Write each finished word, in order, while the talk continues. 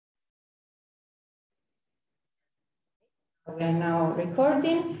We're now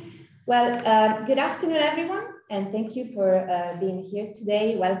recording. Well, good afternoon, everyone, and thank you for being here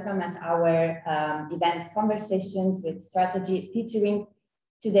today. Welcome at our event Conversations with Strategy, featuring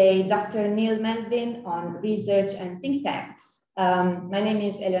today Dr. Neil Melvin on research and think tanks. My name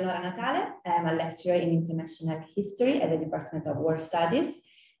is Eleonora Natale. I'm a lecturer in international history at the Department of War Studies.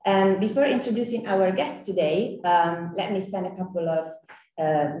 And before introducing our guest today, let me spend a couple of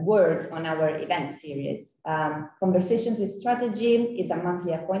words on our event series. Conversations with Strategy is a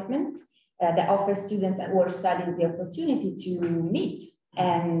monthly appointment that offers students at War Studies the opportunity to meet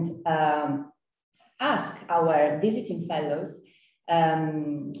and ask our visiting fellows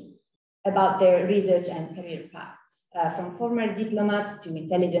about their research and career paths, from former diplomats to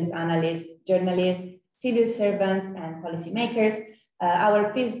intelligence analysts, journalists, civil servants, and policymakers.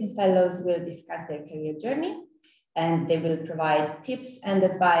 Our visiting fellows will discuss their career journey, and they will provide tips and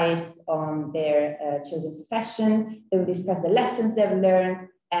advice on their chosen profession. They will discuss the lessons they've learned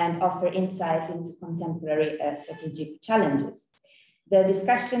and offer insights into contemporary strategic challenges. The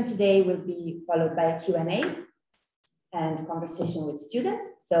discussion today will be followed by a Q&A and conversation with students.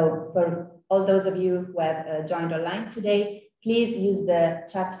 So for all those of you who have joined online today, please use the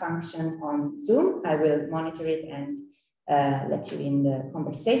chat function on Zoom. I will monitor it and let you in the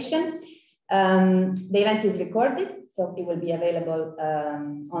conversation. The event is recorded, so it will be available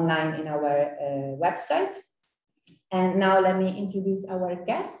online in our website. And now let me introduce our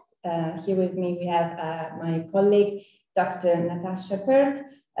guest. Here with me, we have my colleague, Dr. Natasha Pert.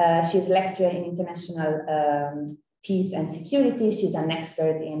 She's lecturer in international peace and security. She's an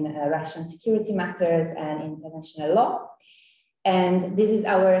expert in Russian security matters and international law. And this is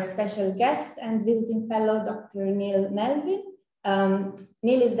our special guest and visiting fellow, Dr. Neil Melvin.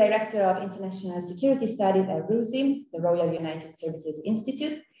 Neil is Director of International Security Studies at RUSI, the Royal United Services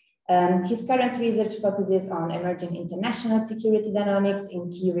Institute. His current research focuses on emerging international security dynamics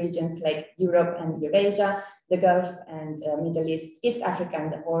in key regions like Europe and Eurasia, the Gulf and Middle East, East Africa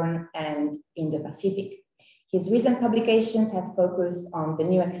and the Horn, and Indo-Pacific. His recent publications have focused on the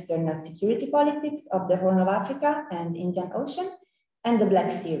new external security politics of the Horn of Africa and Indian Ocean and the Black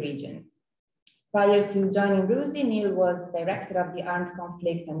Sea region. Prior to joining RUSI, Neil was director of the Armed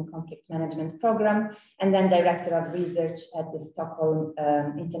Conflict and Conflict Management Program, and then director of research at the Stockholm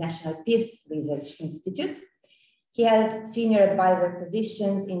International Peace Research Institute. He held senior advisor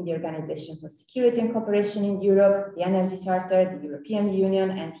positions in the Organization for Security and Cooperation in Europe, the Energy Charter, the European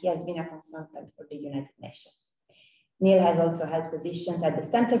Union, and he has been a consultant for the United Nations. Neil has also held positions at the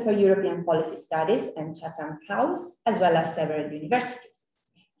Center for European Policy Studies and Chatham House, as well as several universities.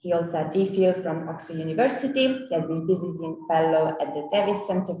 He also had DPhil from Oxford University. He has been visiting fellow at the Davis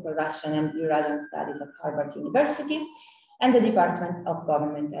Center for Russian and Eurasian Studies at Harvard University and the Department of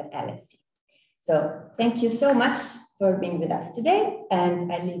Government at LSE. So thank you so much for being with us today,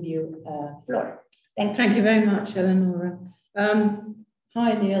 and I leave you the floor. Thank you. Thank you very much, Eleonora.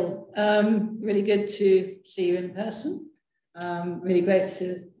 Hi, Neil. Really good to see you in person. Really great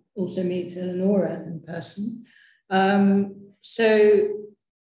to also meet Eleonora in person. So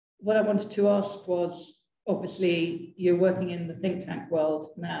what I wanted to ask was, obviously, you're working in the think tank world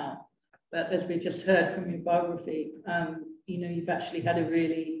now, but as we just heard from your biography, you know, you've actually had a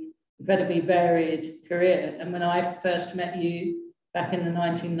really incredibly varied career. And when I first met you back in the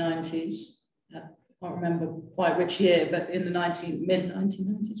 1990s, I can't remember quite which year, but in the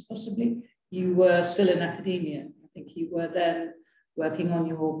mid-1990s possibly, you were still in academia. I think you were then working on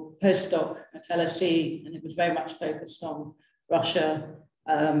your postdoc at LSE, and it was very much focused on Russia,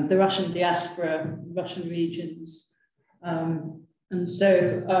 the Russian diaspora, Russian regions. And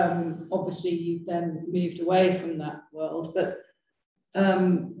so obviously you then moved away from that world, but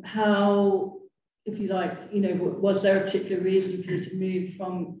how, if you like, you know, was there a particular reason for you to move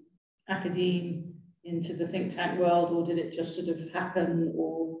from academia into the think tank world, or did it just sort of happen?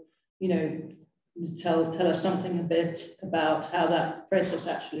 Or, you know, tell us something a bit about how that process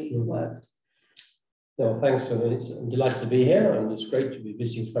actually worked. No, thanks. I'm delighted to be here, and it's great to be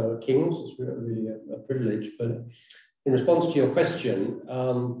visiting fellow Kings. It's really a privilege. But in response to your question,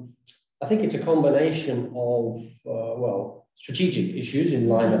 I think it's a combination of, well, strategic issues in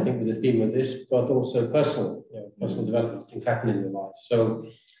line, I think, with the theme of this, but also personal development, things happen in your life. So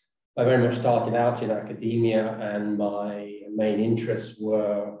I very much started out in academia, and my main interests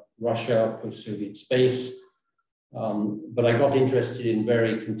were Russia, post-Soviet space. But I got interested in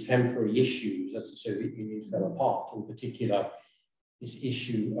very contemporary issues as the Soviet Union fell apart, in particular, this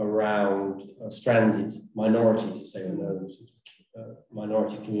issue around stranded minorities, as they were known,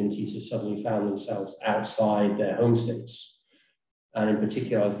 minority communities who suddenly found themselves outside their home states. And in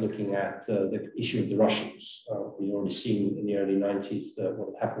particular, I was looking at the issue of the Russians. We'd already seen in the early 90s what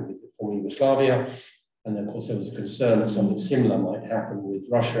had happened with the former Yugoslavia. And then, of course, there was a concern that something similar might happen with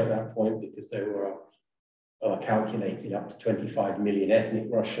Russia at that point, because there were calculated up to 25 million ethnic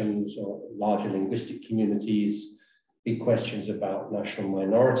Russians or larger linguistic communities, big questions about national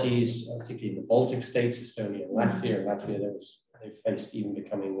minorities, particularly in the Baltic states, Estonia and Latvia. In Latvia, they faced even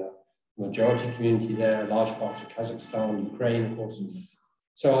becoming a majority community there, large parts of Kazakhstan, Ukraine, of course.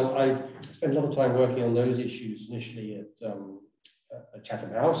 So I spent a lot of time working on those issues initially at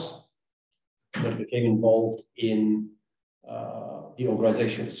Chatham House, but became involved in the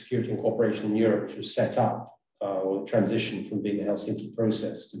Organization for Security and Cooperation in Europe, which was set up or transitioned from being the Helsinki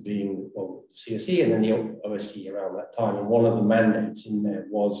process to being, well, CSE and then the OSCE around that time. And one of the mandates in there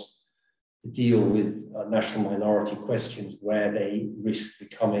was to deal with national minority questions where they risk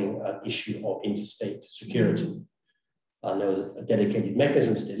becoming an issue of interstate security. And there was a dedicated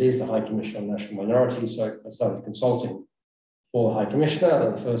mechanism, still is, the High Commission on National Minorities. So I started consulting for the High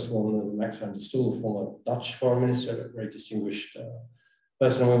Commissioner. The first one was Max van der Stoel, former Dutch foreign minister, a very distinguished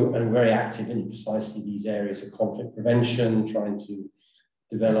person, and very active in precisely these areas of conflict prevention, trying to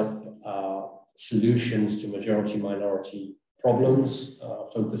develop solutions to majority-minority problems,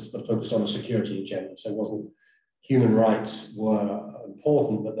 focused on a security agenda. So it wasn't, human rights were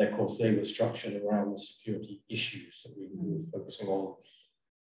important, but of course they were structured around the security issues that we were focusing on.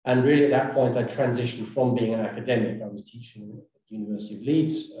 And really at that point, I transitioned from being an academic. I was teaching at the University of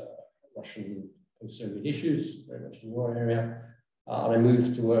Leeds, Russian post-Soviet issues, very much in your area. And I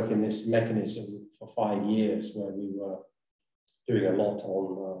moved to work in this mechanism for 5 years, where we were doing a lot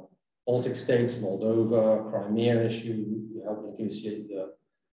on Baltic states, Moldova, Crimea issue. We helped negotiate the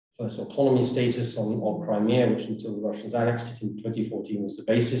first autonomy status on Crimea, which until the Russians annexed it in 2014 was the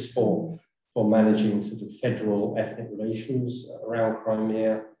basis for managing sort of federal ethnic relations around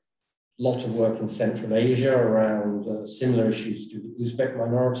Crimea. A lot of work in Central Asia around similar issues to the Uzbek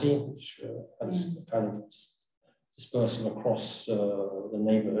minority, which has kind of dispersal across the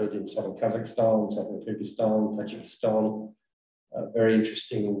neighborhood in southern Kazakhstan, southern Kyrgyzstan, Tajikistan. Very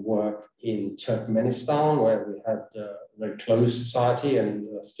interesting work in Turkmenistan, where we had a very closed society and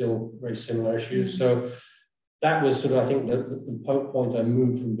still very similar issues. So that was sort of, I think, the point I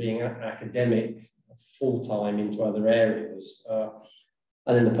moved from being an academic full-time into other areas.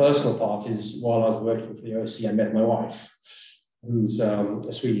 And then the personal part is, while I was working for the OSCE, I met my wife, who's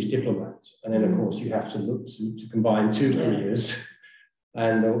a Swedish diplomat. And then, of course, you have to look to combine two careers.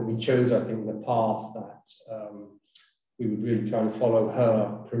 And we chose, I think, the path that we would really try and follow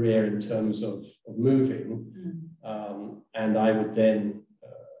her career in terms of moving. And I would then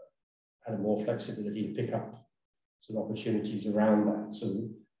have more flexibility to pick up some opportunities around that. So,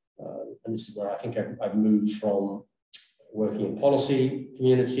 and this is where I think I've moved from working in policy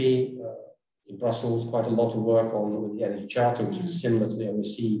community, in Brussels, quite a lot of work on the Energy Charter, which is similar to the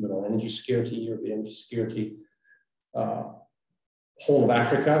OSCE, but on energy security, European energy security. Horn of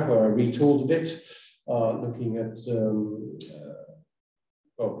Africa, where I retooled a bit, looking at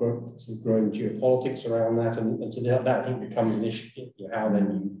growing geopolitics around that. And so that I think becomes an issue, how then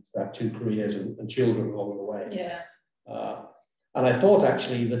you have two careers and children along the way. Yeah. And I thought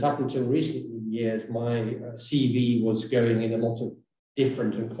actually that up until recent years, my CV was going in a lot of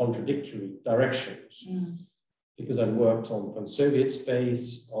different and contradictory directions, because I'd worked on Soviet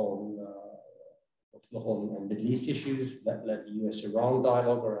space, on Middle East issues, that led the US-Iran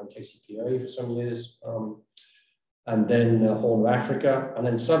dialogue around KCPOA for some years, and then Horn of Africa, and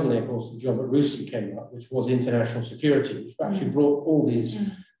then suddenly, of course, the job at RUSI came up, which was international security, which actually brought all these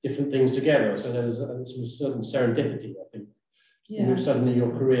different things together. So there was some certain serendipity, I think. Yeah. Suddenly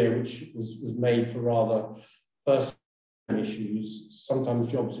your career, which was made for rather personal issues, sometimes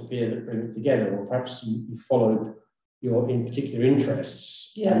jobs appear that bring it together, or perhaps you followed your in particular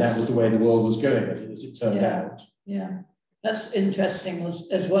interests, and that was the way the world was going as it turned out. Yeah, that's interesting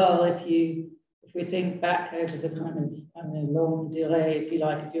as well. If we think back over the kind of long delay, if you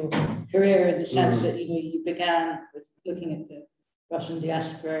like, of your career, in the sense that you began with looking at the Russian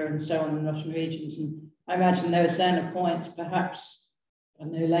diaspora and so on in Russian regions, and I imagine there was then a point, perhaps, I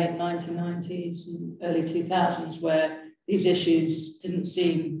don't know, late 1990s and early 2000s, where these issues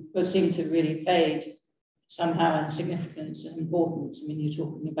seemed to really fade somehow in significance and importance. I mean, you're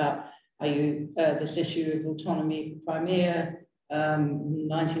talking about how this issue of autonomy for Crimea,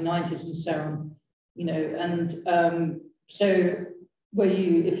 1990s and so on, and so were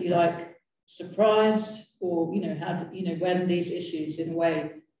you, if you like, surprised, or, how, when these issues in a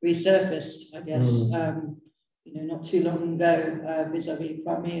way resurfaced, I guess, not too long ago, vis-a-vis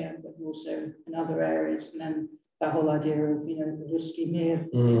Crimea, but also in other areas, and then that whole idea of, you know, the risky near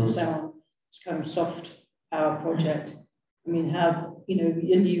and so on. It's kind of soft power project. I mean, how, you know,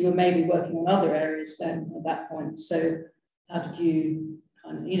 and you were maybe working on other areas then at that point. So how did you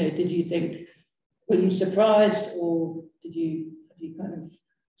kind of, you know, did you think, were you surprised, or have you kind of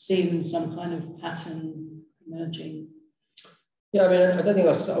seen some kind of pattern emerging? Yeah, I mean, I don't think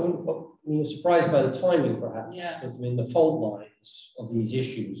I wouldn't be surprised by the timing, perhaps. Yeah. But I mean, the fault lines of these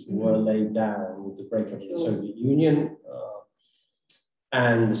issues were laid down with the breakup of the Soviet Union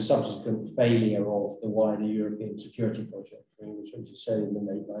and the subsequent failure of the wider European security project, which, as you say, in the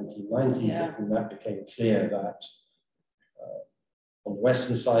late 1990s, and that became clear that on the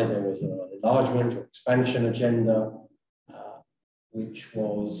Western side there was an enlargement or expansion agenda, which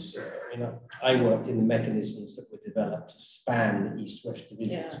was, you know, I worked in the mechanisms that were developed to span the East-West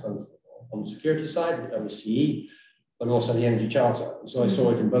divisions, both on the security side, with OSCE, but also the Energy Charter. And so I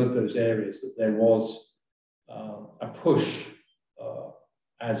saw it in both those areas that there was a push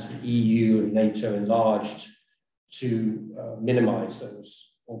as the EU and NATO enlarged to minimize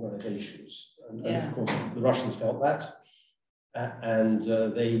those organizations. And of course, the Russians felt that. And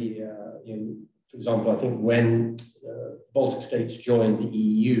they, you know, for example, I think when the Baltic states joined the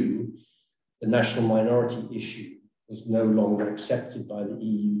EU, the national minority issue was no longer accepted by the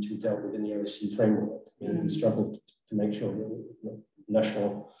EU to be dealt with in the OSCE framework. I mean, we struggled to make sure that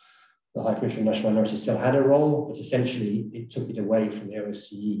the High Commission of National Minorities still had a role, but essentially it took it away from the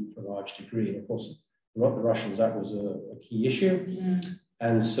OSCE to a large degree. And of course, the Russians, that was a key issue.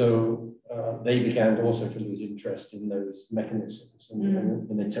 And so they began also to lose interest in those mechanisms, and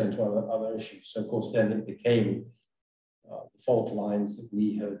then they turned to other issues. So of course, then it became the fault lines that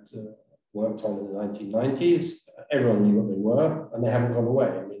we had worked on in the 1990s. Everyone knew what they were, and they haven't gone away.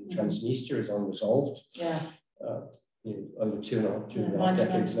 I mean, Transnistria is unresolved. You know, over two and a half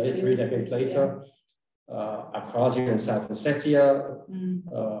decades later, 3 decades later. Abkhazia and South Ossetia,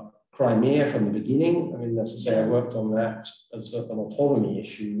 Crimea from the beginning. I mean, that's to say, I worked on that as an autonomy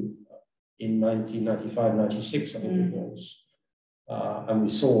issue in 1995, 96, I think it was. And we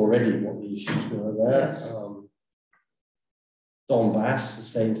saw already what the issues were there. Donbass, the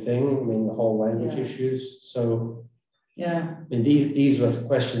same thing. I mean, the whole language issues. So, I mean, these were the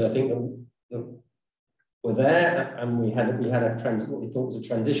questions I think that were there, and we had what we thought was a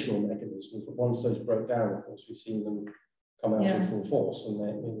transitional mechanism. But once those broke down, of course, we've seen them come out in full force, and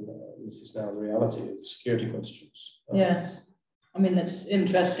this is now the reality of the security questions. Yes, I mean, it's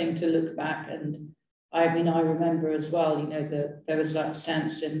interesting to look back, and I mean, I remember as well, you know, that there was that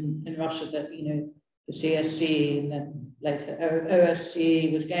sense in Russia that, you know, the CSC and then later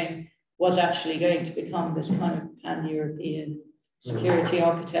OSCE was actually going to become this kind of pan-European security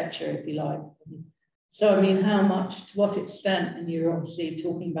architecture, if you like. So, I mean, how much, to what extent, and you're obviously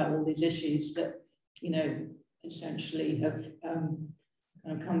talking about all these issues that, you know, essentially have kind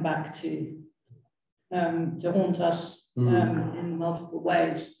of come back to haunt us in multiple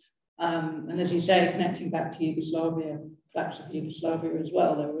ways. And as you say, connecting back to Yugoslavia, collapse of Yugoslavia as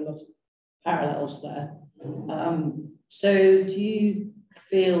well, there were a lot of parallels there. So do you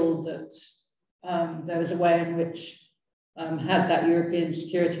feel that there was a way in which, had that European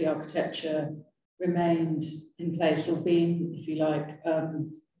security architecture remained in place or been, if you like,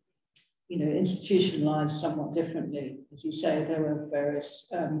 you know, institutionalized somewhat differently? As you say, there were various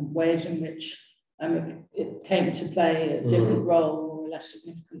ways in which it came to play a different role or a less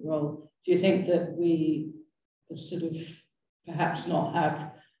significant role. Do you think that we would sort of perhaps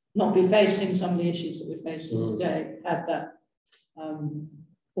not be facing some of the issues that we're facing today, had that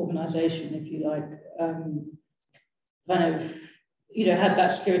organization, if you like, kind of, you know, had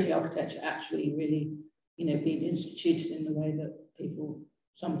that security architecture actually really, you know, been instituted in the way that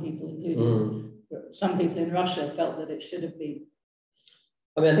some people, including some people in Russia, felt that it should have been?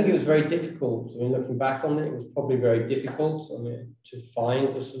 I mean, I think it was very difficult. I mean, looking back on it, it was probably very difficult, I mean, to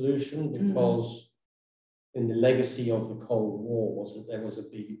find a solution, because in the legacy of the Cold War was that there was a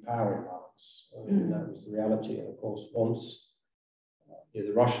big power imbalance. I mean, that was the reality. And of course, once you know,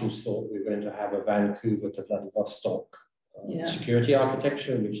 the Russians thought we were going to have a Vancouver to Vladivostok security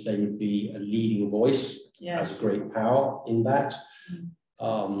architecture, in which they would be a leading voice as a great power in that.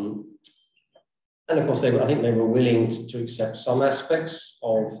 And of course, I think they were willing to accept some aspects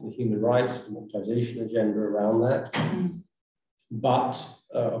of the human rights, democratization agenda around that. But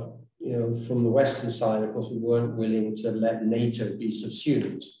you know, from the Western side, of course, we weren't willing to let NATO be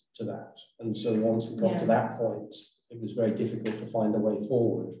subsumed to that. And so once we got to that point, it was very difficult to find a way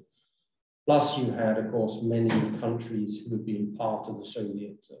forward. Plus, you had, of course, many countries who had been part of the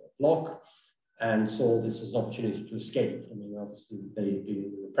Soviet bloc and saw this as an opportunity to escape. I mean, obviously, they had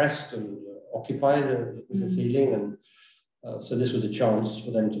been repressed and occupied, was a feeling, and so this was a chance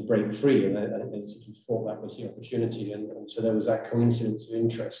for them to break free, and I think they sort of thought that was the opportunity, and so there was that coincidence of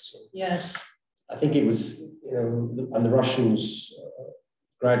interests. Yes. I think it was, and the Russians,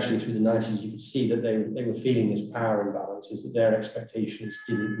 gradually through the 90s, you could see that they were feeling this power imbalances, that their expectations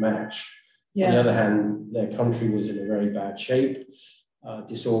didn't match. Yeah. On the other hand, their country was in a very bad shape,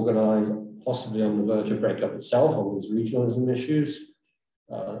 disorganized, possibly on the verge of breakup itself on these regionalism issues.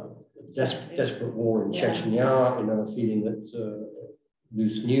 Desperate war in Chechnya, feeling that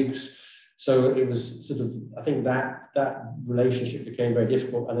loose nukes. So it was sort of, I think that relationship became very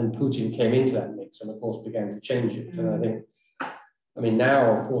difficult, and then Putin came into that mix and of course began to change it. And I mean,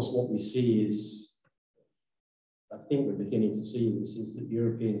 now, of course, what we see is, I think we're beginning to see this, is that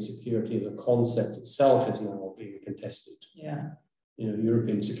European security as a concept itself is now being contested. Yeah.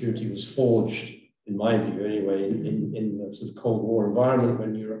 European security was forged, in my view anyway, in the sort of Cold War environment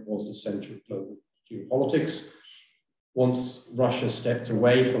when Europe was the center of global geopolitics. Once Russia stepped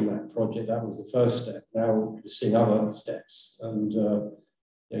away from that project, that was the first step. Now we're seeing other steps, and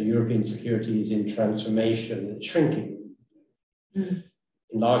European security is in transformation, it's shrinking.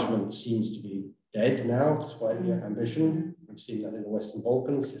 Enlargement seems to be dead now, despite the ambition. We've seen that in the Western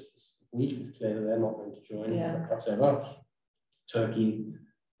Balkans just this week. It's clear that they're not going to join, perhaps ever. Turkey,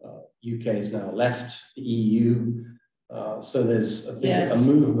 UK is now left, the EU. So there's, I think, a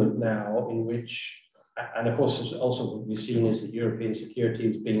movement now in which, and of course, also what we've seen is that European security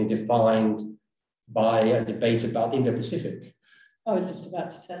is being defined by a debate about Indo-Pacific. I was just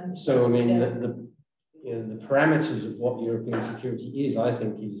about to turn. So, I mean, the parameters of what European security is, I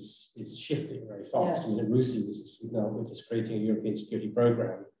think, is shifting very fast. I mean, RUSI we're just creating a European security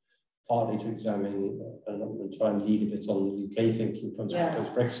program, partly to examine and try and lead a bit on the UK thinking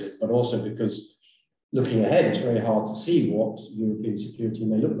post-Brexit, but also because looking ahead, it's very hard to see what European security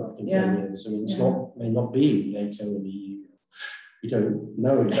may look like in 10 years. I mean, may not be NATO and the EU. We don't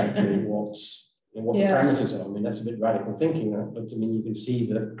know exactly what the parameters are. I mean, that's a bit radical thinking, but I mean, you can see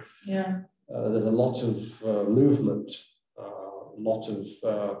that there's a lot of movement, a lot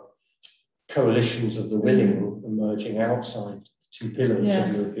of coalitions of the willing emerging outside the two pillars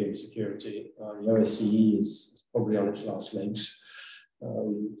of European security. The OSCE is probably on its last legs,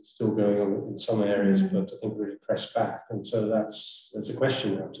 still going on in some areas, but I think really pressed back. And so that's a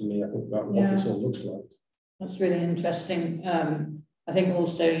question now to me, I think, about what this all looks like. That's really interesting. I think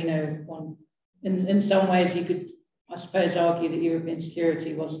also, in some ways you could, I suppose, argue that European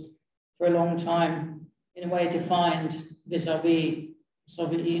security was for a long time, in a way, defined vis-a-vis the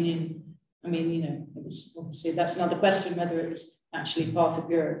Soviet Union. I mean, it was obviously, that's another question, whether it was actually part of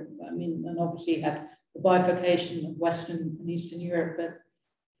Europe. I mean, and obviously you had the bifurcation of Western and Eastern Europe, but,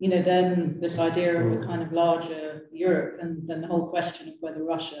 then this idea of a kind of larger Europe, and then the whole question of whether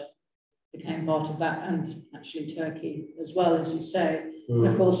Russia became part of that, and actually Turkey as well, as you say. And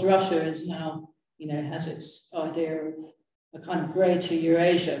of course, Russia is now, has its idea of a kind of greater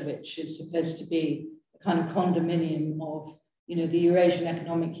Eurasia, which is supposed to be a kind of condominium of, the Eurasian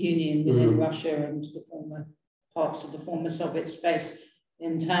Economic Union within Russia and the former parts of the former Soviet space,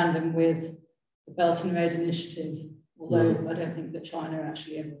 in tandem with the Belt and Road Initiative, although I don't think that China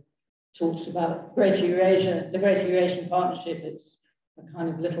actually ever talks about Greater Eurasia. The Greater Eurasian Partnership is a kind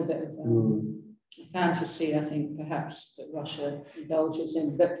of little bit of fantasy, I think, perhaps, that Russia indulges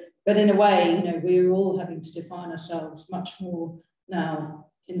in. But in a way, we're all having to define ourselves much more now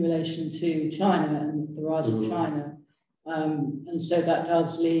in relation to China and the rise of China. And so that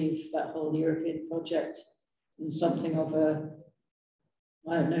does leave that whole European project in something of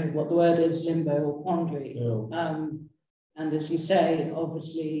I don't know what the word is, limbo or quandary. And as you say,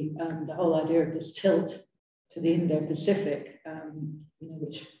 obviously, the whole idea of this tilt to the Indo-Pacific,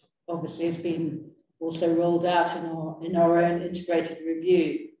 which obviously has been also rolled out in our own integrated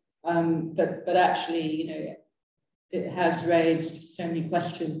review. But actually, it has raised so many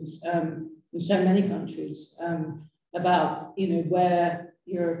questions in so many countries about where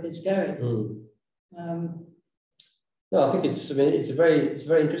Europe is going. No, I think it's a very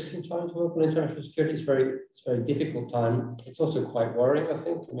interesting time to work on international security. It's a very difficult time. It's also quite worrying, I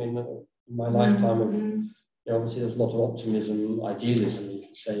think. I mean, in my lifetime of obviously there's a lot of optimism, idealism, you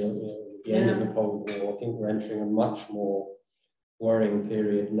can say, at the end of the Cold War. I think we're entering a much more worrying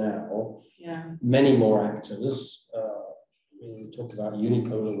period now. Many more actors. We talk about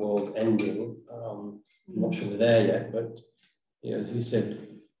unipolar world ending. I'm not sure we're there yet, but as you said,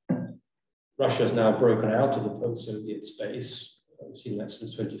 Russia has now broken out of the post-Soviet space. We've seen that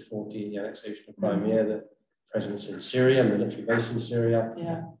since 2014, the annexation of Crimea, the presence in Syria, military base in Syria.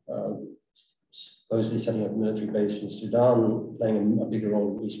 supposedly setting up a military base in Sudan, playing a bigger role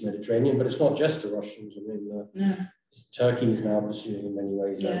in the East Mediterranean. But it's not just the Russians. I mean, Turkey is now pursuing in many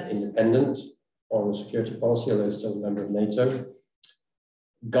ways an independent foreign security policy, although it's still a member of NATO.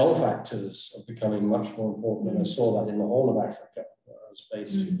 Gulf actors are becoming much more important, and I saw that in the Horn of Africa,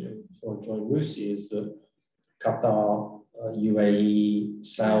 space before I joined RUSI, is that Qatar, UAE,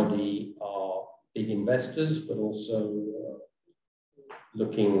 Saudi are big investors, but also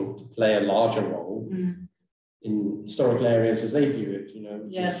looking to play a larger role in historical areas as they view it, you know,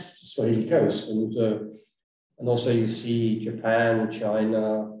 which is the Swahili coast. And also you see Japan,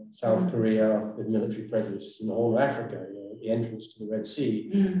 China, South Korea with military presence in the Horn of Africa, you know, the entrance to the Red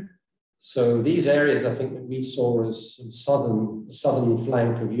Sea. So these areas, I think, that we saw as the southern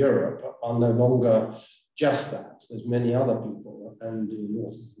flank of Europe are no longer just that. There's many other people, and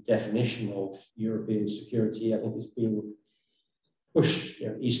what is the definition of European security? I think it's being pushed. You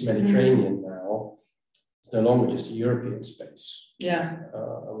know, East Mediterranean now. It's no longer just a European space.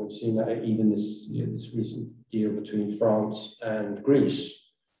 And we've seen that even this recent deal between France and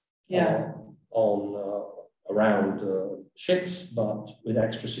Greece around ships, but with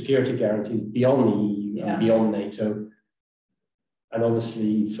extra security guarantees beyond the EU and beyond NATO, and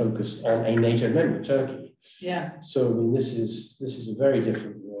obviously focused on a NATO member, Turkey. So I mean, this is a very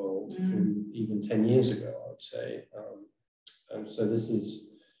different world from even 10 years ago, I would say. And so this is,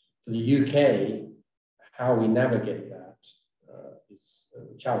 for the UK, how we navigate that is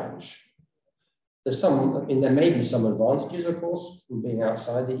a challenge. There's I mean, there may be some advantages, of course, from being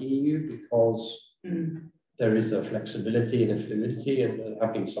outside the EU, because there is a flexibility and a fluidity, and there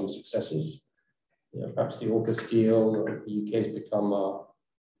have been some successes. You know, perhaps the AUKUS deal, the UK has become an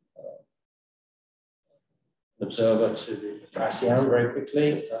observer to ASEAN very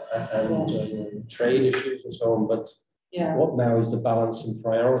quickly, and trade issues and so on. But what now is the balance and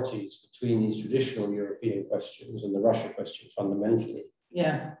priorities between these traditional European questions and the Russia question fundamentally?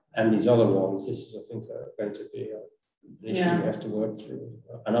 And these other ones, this is, I think, going to be an issue we have to work through,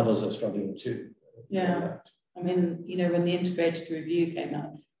 and others are struggling too. I mean, you know, when the integrated review came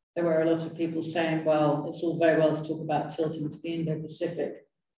out, there were a lot of people saying, well, it's all very well to talk about tilting to the Indo-Pacific,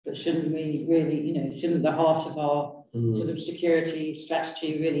 but shouldn't we really, you know, shouldn't the heart of our sort of security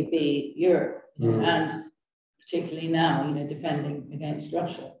strategy really be Europe? And particularly now, you know, defending against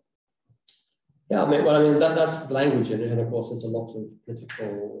Russia. Yeah, I mean, that's the language in it, and of course there's a lot of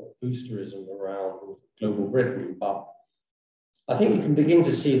political boosterism around global Britain, but I think you can begin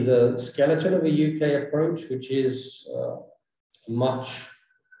to see the skeleton of a UK approach, which is a much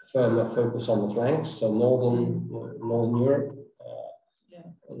firmer focus on the flanks, so northern Europe,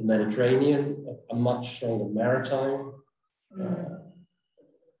 the Mediterranean, a much stronger maritime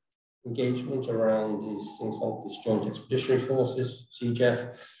engagement around these things like these joint expeditionary forces,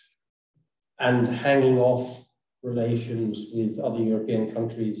 CJEF, and hanging off relations with other European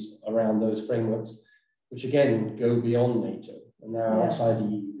countries around those frameworks, which again go beyond NATO and now outside the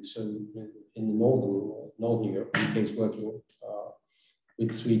EU. So in the northern Europe, the UK is working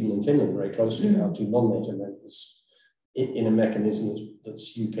with Sweden and Finland very closely now, two non-NATO members, in a mechanism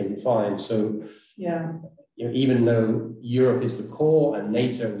that's UK defined. So you know, even though Europe is the core and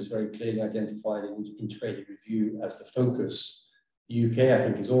NATO is very clearly identified in integrated review as the focus, the UK, I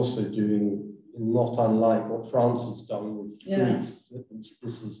think, is also doing not unlike what France has done with Greece.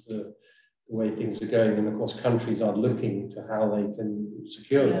 This is the way things are going. And of course, countries are looking to how they can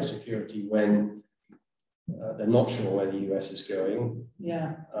secure their security when they're not sure where the US is going.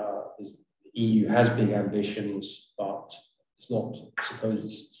 The EU has big ambitions, but it's not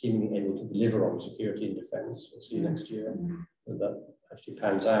seemingly able to deliver on security and defense. We'll see next year whether that actually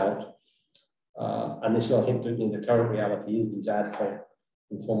pans out. And this, I think, the current reality is these ad hoc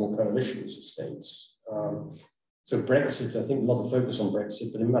informal coalitions of states. So Brexit, I think a lot of focus on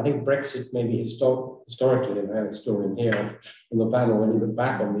Brexit, but I think Brexit maybe historically, and I have a historian here from the panel, when you look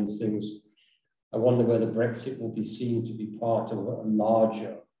back on these things, I wonder whether Brexit will be seen to be part of a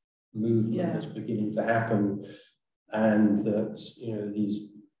larger movement that's beginning to happen, and that, you know,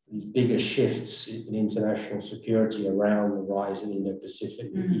 these bigger shifts in international security around the rise in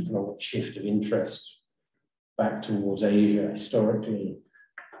Indo-Pacific, the economic shift of interest back towards Asia historically,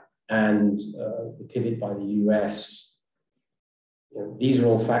 and the pivot by the US. You know, these are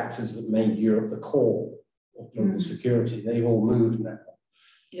all factors that made Europe the core of global security. They've all moved now.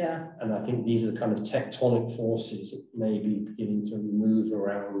 And I think these are the kind of tectonic forces that may be beginning to move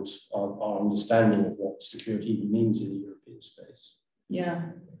around our understanding of what security even means in the European space.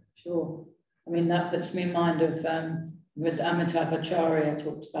 Sure. I mean, that puts me in mind of, with Amitabh Bhattacharya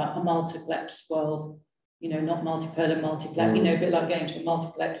talked about a multiplex world, you know, not multipolar, multiplex, you know, a bit like going to a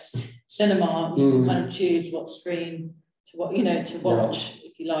multiplex cinema, you can kind of choose what screen to what, you know, to watch,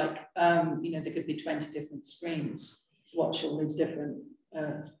 if you like. You know, there could be 20 different screens to watch all these different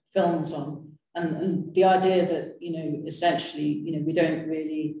films on. And the idea that, you know, essentially, you know, we don't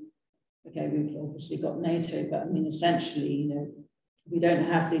really, okay, we've obviously got NATO, but I mean, essentially, you know, we don't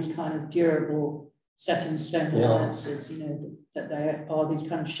have these kind of durable set in stone alliances, you know, that there are these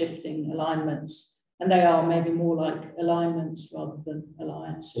kind of shifting alignments. And they are maybe more like alignments rather than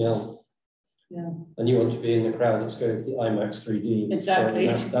alliances. Yeah. And you want to be in the crowd that's going to the IMAX 3D. Exactly.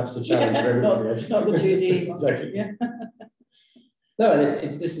 So that's the challenge for everybody. Not the 2D. Exactly. Yeah. No, and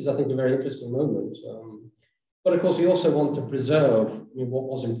this is, I think, a very interesting moment. But of course, we also want to preserve, I mean, what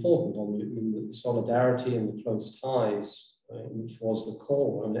was important on the solidarity and the close ties, which was the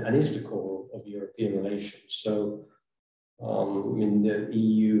core and is the core of European relations. So, I mean, the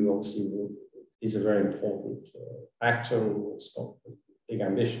EU obviously is a very important actor, and it's got big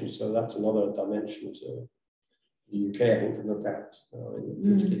ambitions. So that's another dimension to the UK, I think, to look at.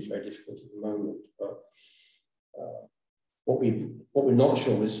 Politically, it's very difficult at the moment. But what we're not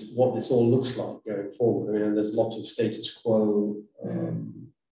sure is what this all looks like going forward. I mean, there's lots of status quo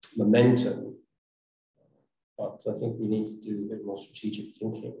momentum, but I think we need to do a bit more strategic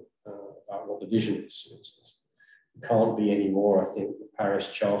thinking about what the vision is. It can't be any more, I think, the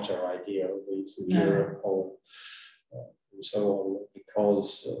Paris Charter idea of the Europe whole and so on,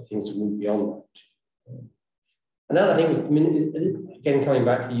 because things have moved beyond that. Another thing, I mean, again, coming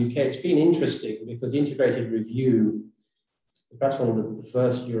back to the UK, it's been interesting because the integrated review, perhaps one of the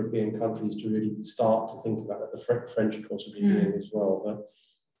first European countries to really start to think about it. The French, of course, have been doing as well. But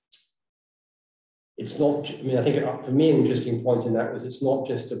it's not, I mean, I think for me, an interesting point in that was it's not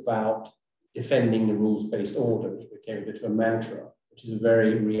just about defending the rules-based order, which became a bit of a mantra, which is a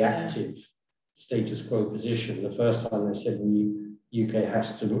very reactive status quo position. The first time they said the UK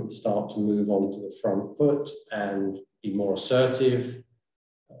has to start to move on to the front foot and be more assertive,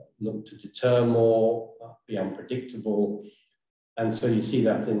 look to deter more, be unpredictable. And so you see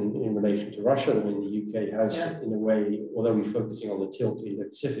that in relation to Russia. I mean, the UK has, in a way, although we're focusing on the tilt in the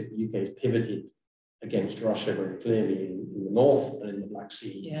Pacific, the UK has pivoted against Russia very clearly in the north and in the Black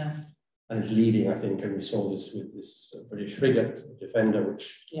Sea. Yeah. And it's leading, I think, and we saw this with this British frigate, Defender,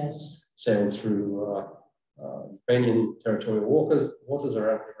 which sailed through Ukrainian territorial waters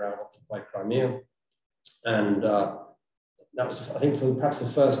around occupied Crimea. And that was, I think, perhaps the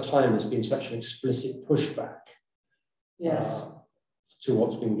first time there's been such an explicit pushback to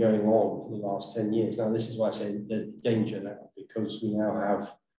what's been going on for the last 10 years. Now, this is why I say there's danger now, because we now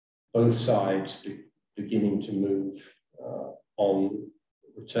have both sides beginning to move on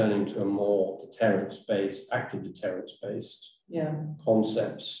returning to a more deterrence-based, active deterrence-based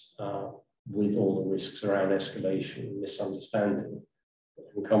concepts with all the risks around escalation and misunderstanding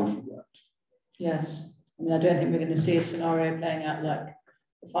that can come from that. Yes. I mean, I don't think we're going to see a scenario playing out like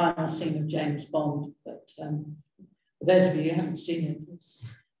the final scene of James Bond, but for those of you who haven't seen it, it's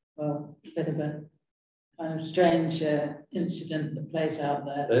a bit of a kind of strange incident that plays out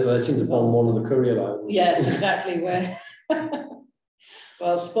there. They seem to bomb one of the courier lines. Yes, exactly. Where,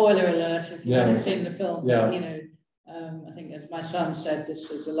 well, spoiler alert if you haven't seen the film. Yeah. But, you know, I think, as my son said,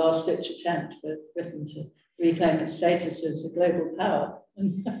 this is a last-ditch attempt for Britain to reclaim its status as a global power.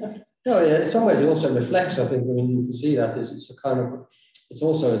 No, in some ways it also reflects, I think, I mean, you can see that it's a kind of, it's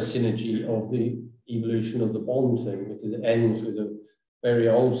also a synergy of the evolution of the Bond thing, because it ends with a very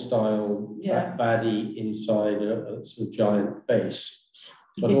old style baddie inside a sort of giant base.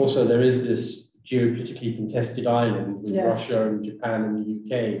 But also there is this geopolitically contested island with Russia and Japan and the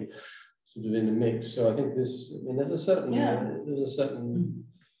UK sort of in the mix. So I think this, I mean, there's a certain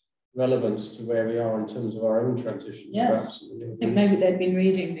relevance to where we are in terms of our own transitions. Yes, I think maybe they've been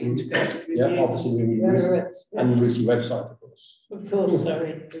reading the integrated review. Yeah, obviously we read RUSI, and the RUSI website, of course. Of course,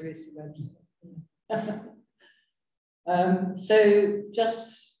 sorry, the RUSI website. So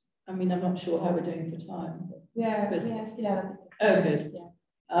just, I mean, I'm not sure how we're doing for time. But Still have a bit. Oh, good. Yeah.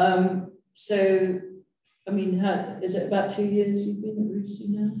 So, I mean, is it about 2 years you've been at RUSI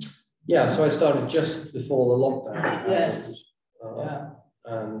now? Yeah, so I started just before the lockdown. Yes.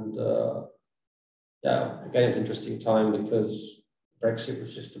 And again, it's an interesting time because Brexit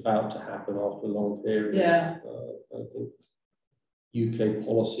was just about to happen after a long period. Yeah. I think UK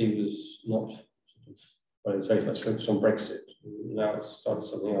policy was not sort of, well, in fact, let's focus on Brexit. Now it's started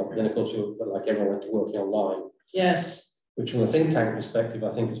something else. Then, of course, like everyone went to working online. Yes. Which, from a think tank perspective,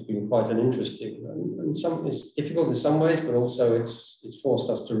 I think has been quite an interesting and it's difficult in some ways, but also it's forced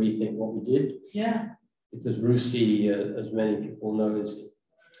us to rethink what we did. Yeah. Because RUSI, as many people know, is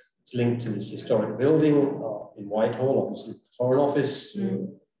It's linked to this historic building in Whitehall, obviously the Foreign Office.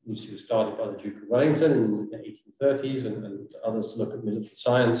 RUSI was started by the Duke of Wellington in the 1830s, and others to look at military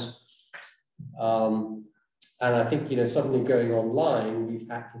science. And I think, suddenly going online, we've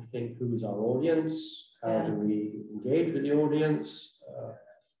had to think, who is our audience? How do we engage with the audience?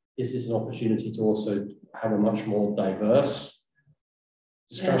 Is this an opportunity to also have a much more diverse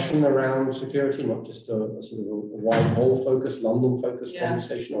discussion around security, not just a sort of a Whitehall-focused, London-focused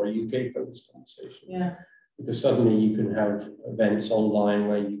conversation or a UK-focused conversation? Yeah. Because suddenly you can have events online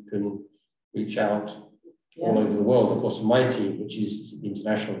where you can reach out all over the world. Of course, my team, which is the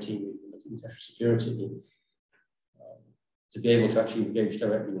international team, international security, to be able to actually engage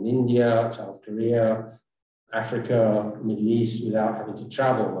directly in India, South Korea, Africa, Middle East, without having to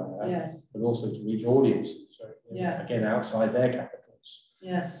travel there, but also to reach audiences, again, outside their capitals,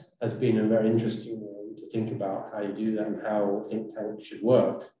 has been a very interesting way to think about how you do that and how think tanks should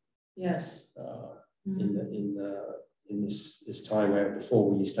work. In this time where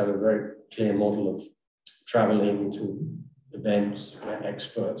before we used to have a very clear model of traveling to events where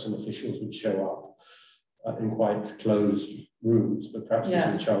experts and officials would show up in quite closed rooms, but perhaps this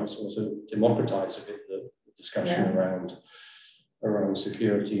is a chance to also democratize a bit the discussion around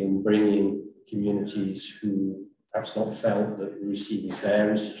security and bringing communities who perhaps not felt that RUSI was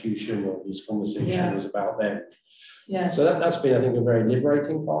their institution or this conversation was about them. So that's been, I think, a very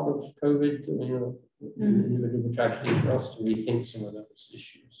liberating part of COVID, in a bit of a tragedy for us to rethink some of those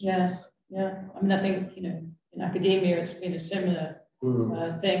issues. I mean, I think, in academia, it's been a similar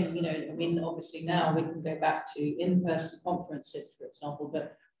thing. Obviously now we can go back to in-person conferences, for example,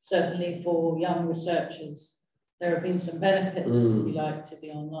 but certainly for young researchers, there have been some benefits, if you like, to the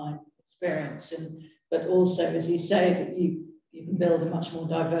online experience. But also, as you say, that you can build a much more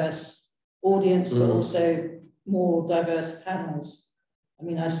diverse audience, but also more diverse panels. I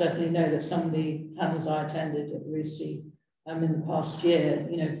mean, I certainly know that some of the panels I attended at RUSI in the past year,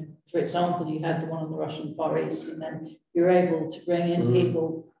 for example, you had the one on the Russian Far East, and then you were able to bring in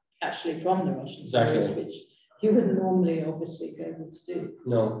people actually from the Russian Far East, which you wouldn't normally obviously be able to do.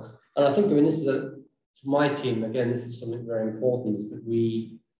 No, and I think, this is for my team, again, this is something very important, is that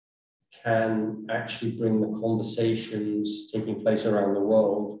we can actually bring the conversations taking place around the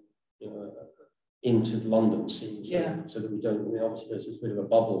world into the London scene, so that we don't, obviously there's this bit of a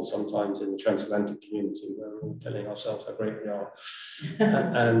bubble sometimes in the transatlantic community where we're telling ourselves how great we are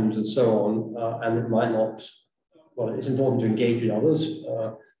and so on, and it might not, it's important to engage with others,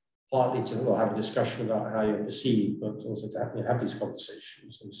 partly to have a discussion about how you're perceived, but also to have these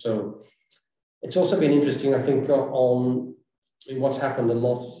conversations. And so it's also been interesting, I think, what's happened a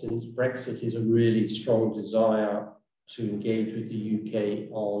lot since Brexit is a really strong desire to engage with the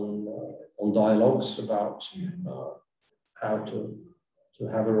UK on dialogues about how to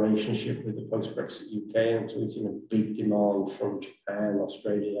have a relationship with the post-Brexit UK. And so we've seen a big demand from Japan,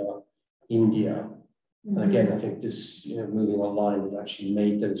 Australia, India. And again, I think this moving online has actually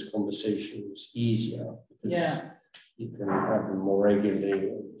made those conversations easier, because you can have them more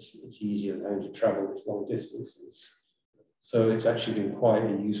regularly. It's easier than having to travel these long distances. So it's actually been quite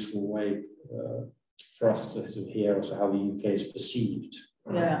a useful way for us to hear also how the UK is perceived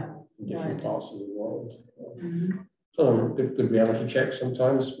in different parts of the world. So good reality check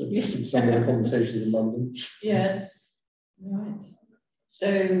sometimes, but some of the conversations in London. Right.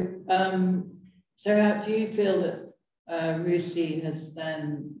 So, how do you feel that RUSI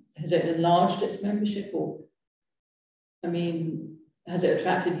has it enlarged its membership, or, has it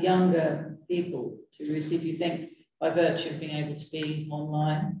attracted younger people to RUSI, do you think, by virtue of being able to be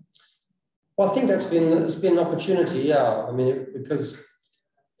online? Well, I think it's been an opportunity, because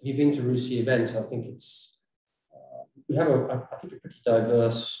if you've been to RUSI events, I think we have a pretty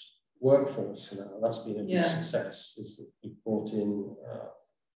diverse workforce now. That's been a big success, is that we've brought in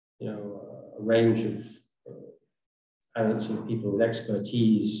a range of people with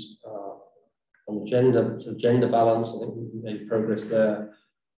expertise on gender balance. I think we've made progress there.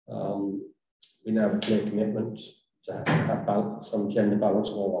 We now have a clear commitment to have some gender balance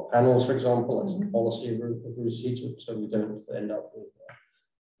on all our panels, for example. That's a policy of RUSI, so we don't end up with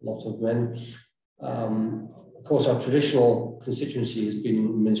a lot of men. Of course, our traditional constituency has been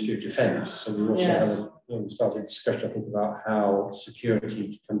the Ministry of Defence, so we also have started a discussion, I think, about how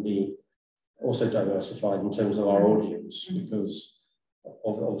security can be also diversified in terms of our audience, because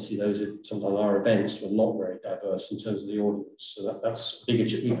obviously those are sometimes our events were not very diverse in terms of the audience. So that's a big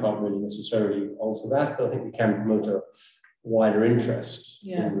issue. We can't really necessarily alter that, but I think we can promote a wider interest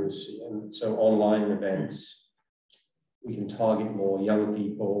in RUSI. And so online events, we can target more young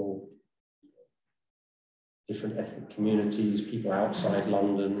people, different ethnic communities, people outside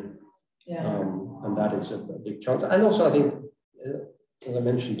London, And that is a big chance. And also, I think, as I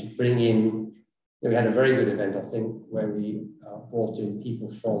mentioned, to bring in, we had a very good event, I think, where we brought in people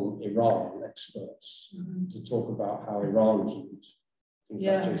from Iran, experts, to talk about how Iran viewed things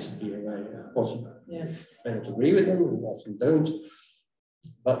like JCPOA. Of course, you may not agree with them, and often don't,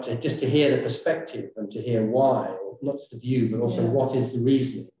 but just to hear the perspective and to hear why, not just the view, but also what is the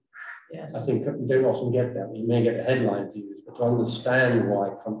reasoning. I think we don't often get that. We may get the headline views, but to understand why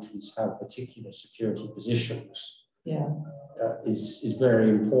countries have particular security positions is very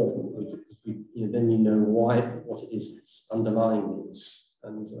important. Because then you know what it is that's underlying these.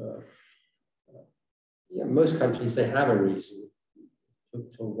 And most countries, they have a reason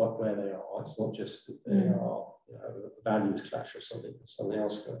for where they are. It's not just that they are a values clash or something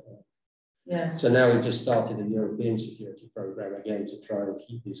else going on. So now we've just started a European security program again to try and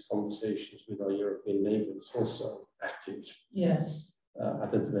keep these conversations with our European neighbours also active. I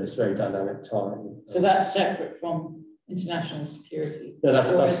think it's a very dynamic time. So that's separate from international security. No,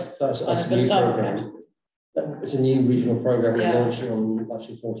 that's a new program. It's a new regional program we're launching on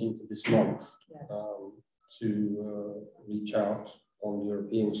actually 14th of this month to reach out on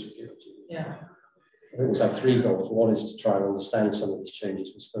European security. I think we have three goals. One is to try and understand some of these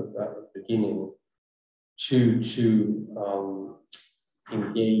changes we spoke about at the beginning. Two, to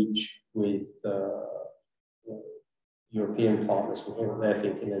engage with European partners and hear what they're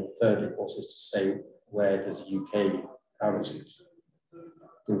thinking. And thirdly, of course, is to say, where does UK, how does it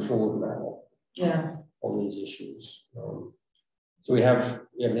go forward now on these issues? So we have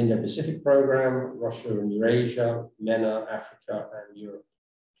an Indo-Pacific program, Russia and Eurasia, MENA, Africa, and Europe.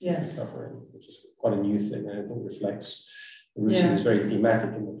 Covering, which is quite a new thing, and I think reflects the RUSI was very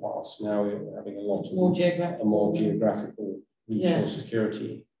thematic in the past. Now we're having a lot of more geographical regional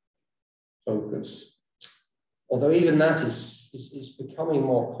security focus. Although even that is becoming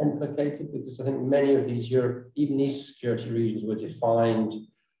more complicated, because I think many of these even these security regions were defined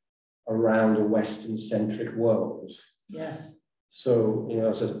around a Western-centric world. So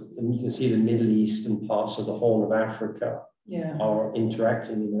so you can see the Middle East and parts of the Horn of Africa are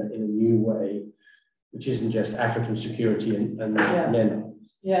interacting in a new way, which isn't just African security and MENA.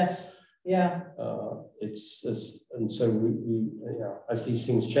 And so we as these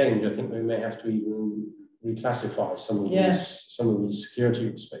things change, I think we may have to even reclassify some of these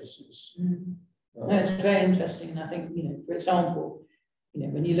security spaces. No, it's very interesting. And I think, for example,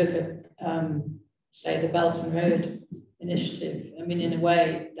 when you look at say the Belt and Road Initiative, I mean, in a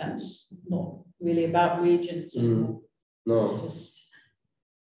way, that's not really about regions anymore. It's just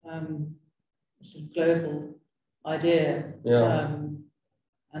a sort of global idea.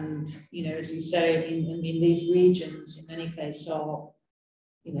 And, as you say, I mean, these regions in any case are,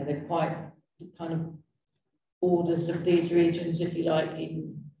 they're quite kind of borders of these regions, if you like,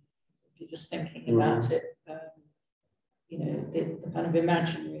 even if you're just thinking about it, the kind of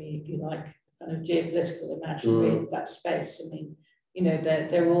imaginary, if you like, kind of geopolitical imaginary of that space. I mean,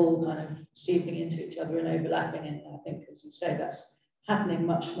 they're all kind of seeping into each other and overlapping, and I think, as you say, that's happening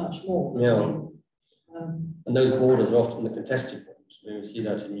much, much more. And those borders are often the contested ones. I mean, we see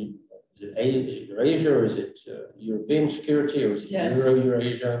that in, is it Eurasia, or is it European security, or is it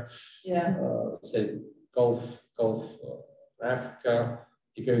Euro-Eurasia? Say Gulf Africa.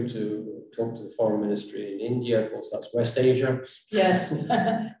 If you go to talk to the foreign ministry in India, of course, that's West Asia.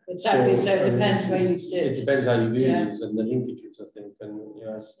 Exactly. So it depends where you sit. It depends how you view these and the linkages, I think. And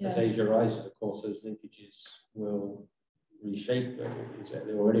as Asia rises, of course, those linkages will reshape.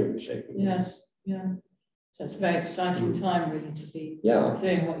 They're already reshaping. So it's a very exciting time, really, to be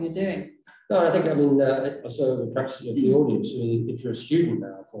doing what you're doing. No, I think, so perhaps for the audience, if you're a student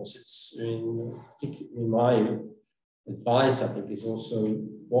now, of course, it's, in my advice, I think, is also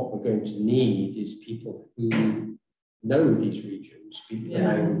what we're going to need is people who know these regions, speak the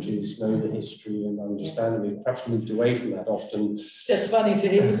languages, know the history, and understand them. We've perhaps moved away from that often. It's just funny to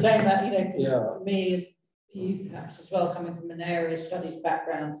hear you saying that, because for me, and you perhaps as well, coming from an area studies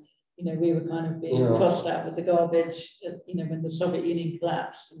background, we were kind of being tossed out with the garbage, when the Soviet Union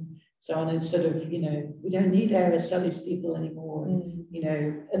collapsed and so on, and sort of, we don't need area studies people anymore,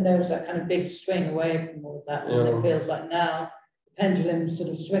 and there was that kind of big swing away from all of that, and it feels like now the pendulum's sort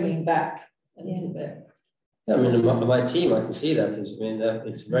of swinging back a little bit. I mean, my team, I can see that.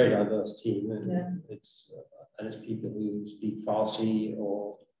 It's a very diverse team, and it's people who speak Farsi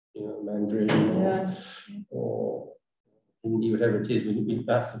or Mandarin or Hindi, whatever it is.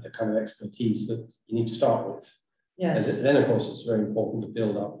 That's the kind of expertise that you need to start with. And then, of course, it's very important to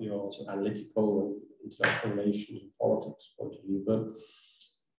build up your sort of analytical and international relations and politics point of view. But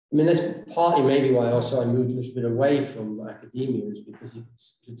I mean, that's partly maybe why also I moved a little bit away from academia, is because you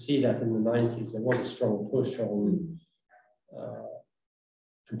could see that in the 90s there was a strong push on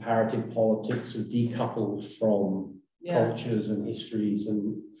comparative politics and decoupled from cultures and histories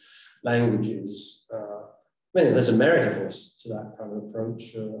and languages. I mean, there's a merit, of course, to that kind of approach,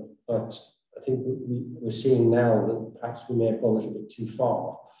 but I think we're seeing now that perhaps we may have gone a little bit too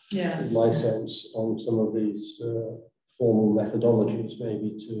far, in my sense, on some of these formal methodologies,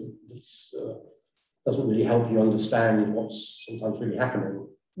 maybe this doesn't really help you understand what's sometimes really happening.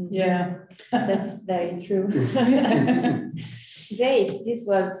 Yeah, that's very true. Great, this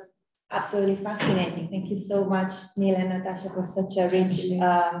was absolutely fascinating. Thank you so much, Neil and Natasha, for such a rich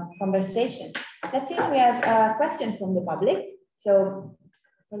conversation. Let's see if we have questions from the public. So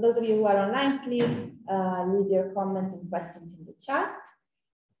for those of you who are online, please leave your comments and questions in the chat,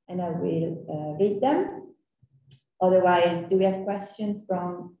 and I will read them. Otherwise, do we have questions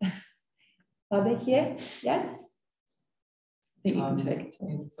from public here? Yes? I think you can take it.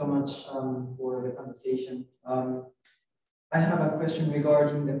 Thank you so much for the conversation. I have a question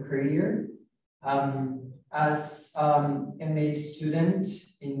regarding the career. As MA student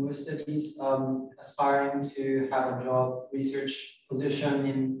in English studies, aspiring to have a job research position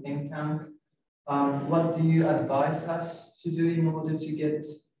in think tank, what do you advise us to do in order to get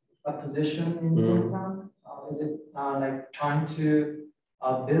a position in think tank? Is it like trying to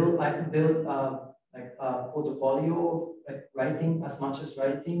build a portfolio of like writing as much as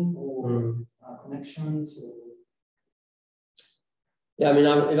writing, or connections? Or... Yeah, I mean,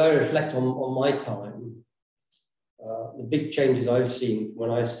 if I reflect on my time, the big changes I've seen from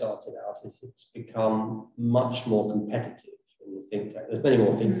when I started out is it's become much more competitive in the think tank. There's many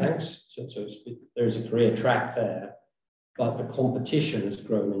more think tanks, so there's a career track there, but the competition has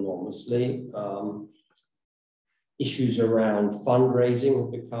grown enormously. Issues around fundraising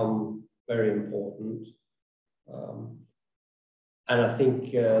have become very important. And I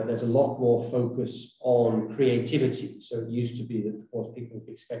think there's a lot more focus on creativity. So it used to be that, of course, people would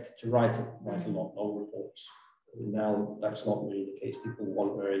be expected to write a lot long reports. Now that's not really the case. People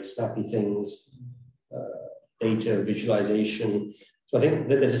want very snappy things, data visualization. So I think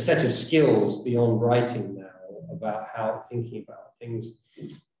that there's a set of skills beyond writing now about how thinking about things.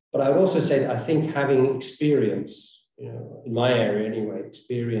 But I would also say that I think having experience, you know, in my area anyway,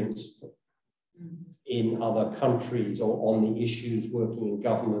 experience in other countries or on the issues working in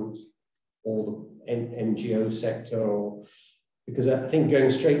government or the NGO sector, because I think going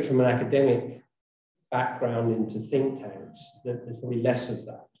straight from an academic background into think tanks, there's probably less of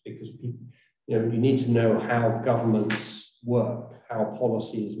that, because people, you know, you need to know how governments work, how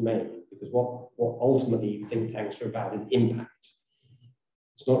policy is made, because what ultimately think tanks are about is impact.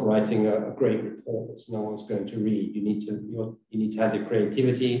 It's not writing a great report that no one's going to read. You need to have the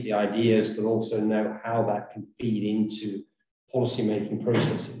creativity, the ideas, but also know how that can feed into policy-making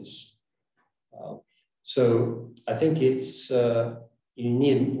processes. So I think it's you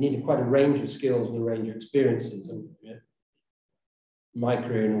need quite a range of skills and a range of experiences. And you know, my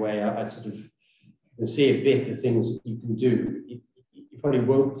career, in a way, I sort of can see a bit of things that you can do. You probably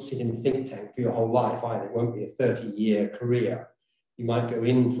won't sit in a think tank for your whole life either. It won't be a 30-year career. You might go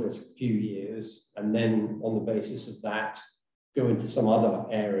in for a few years and then on the basis of that, go into some other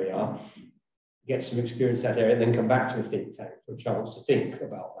area, get some experience in that area, and then come back to a think tank for a chance to think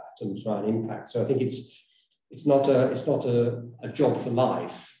about that and try and impact. So I think it's not a job for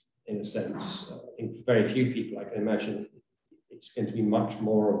life in a sense. I think for very few people, I can imagine it's going to be much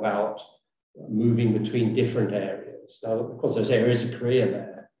more about moving between different areas. Now, of course, there is a career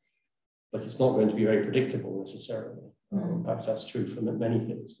there, but it's not going to be very predictable necessarily. Perhaps that's true for many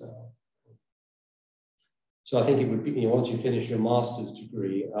things now. So I think it would be, you know, once you finish your master's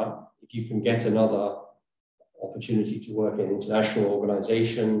degree, if you can get another opportunity to work in an international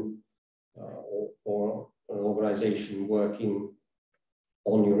organization or an organization working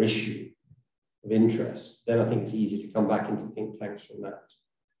on your issue of interest, then I think it's easy to come back into think tanks from that.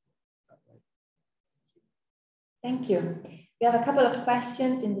 Thank you. We have a couple of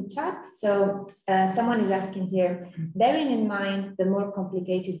questions in the chat. So someone is asking here, bearing in mind the more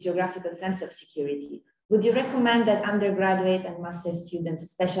complicated geographical sense of security, would you recommend that undergraduate and master's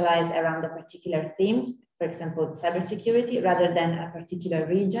students specialize around a particular themes, for example, cybersecurity, rather than a particular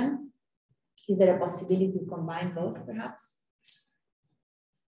region? Is there a possibility to combine both, perhaps?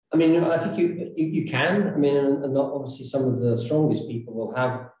 I mean, I think you can. I mean, and obviously some of the strongest people will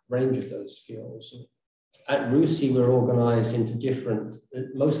have a range of those skills. At RUSI, we're organized into different,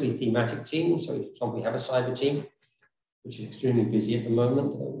 mostly thematic teams. So, for example, we have a cyber team, which is extremely busy at the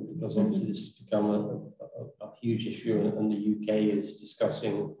moment, because obviously this has become a huge issue, and the UK is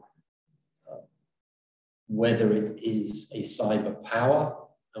discussing whether it is a cyber power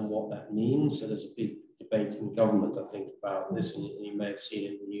and what that means. So there's a big debate in government, I think, about this, and you may have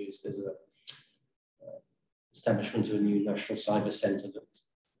seen in the news. There's a establishment of a new national cyber centre that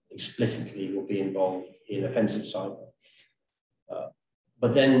explicitly will be involved in offensive cyber.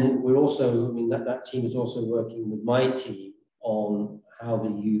 But then we're also, I mean, that team is also working with my team on how the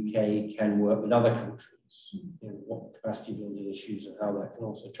UK can work with other countries, what capacity building issues and how that can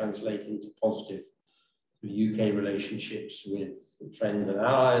also translate into positive UK relationships with friends and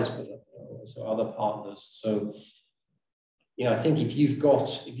allies, but also other partners. So, I think if you've got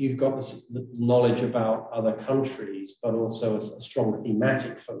this knowledge about other countries, but also a strong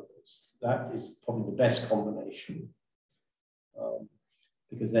thematic focus, that is probably the best combination,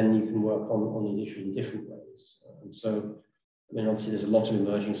 because then you can work on these issues in different ways. And so, I mean, obviously, there's a lot of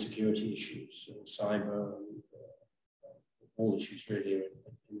emerging security issues, cyber, and all issues really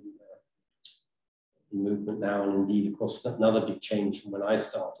in movement now. And indeed, of course, another big change from when I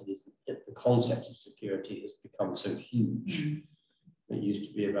started is that the concept of security has become so huge. Mm-hmm. It used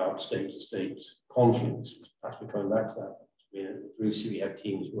to be about state-to-state conflicts. Perhaps we're coming back to that. I mean, at RUSI, we have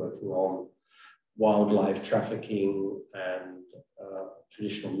teams working on wildlife trafficking and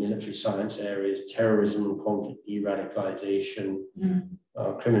traditional military science areas, terrorism, conflict, de-radicalization,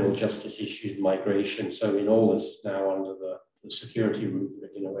 criminal justice issues, migration. So in all this is now under the security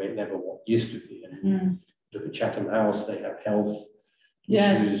rubric in a way it never used to be. And look at Chatham House, they have health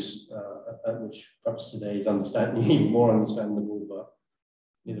issues, which perhaps today is even more understandable, but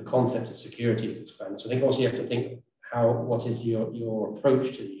the concept of security is expanded. So I think also you have to think what is your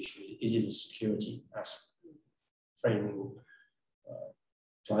approach to the issue? Is it a security framing?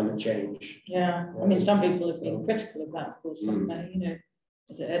 Climate change. Yeah, I mean, some people have been critical of that, of course, haven't they?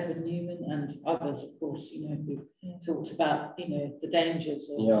 Is it Edward Newman and others, of course, who talked about, the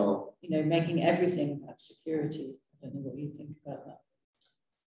dangers of, making everything about security. I don't know what you think about that.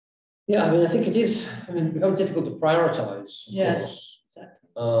 Yeah, I mean, I think it is. I mean, it's become difficult to prioritize. Of course. Exactly.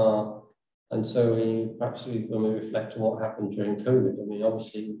 And so perhaps when we reflect on what happened during COVID, I mean,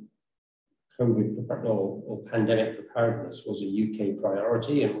 obviously, COVID or pandemic preparedness was a UK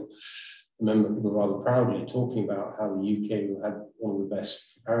priority, and I remember people rather proudly talking about how the UK had one of the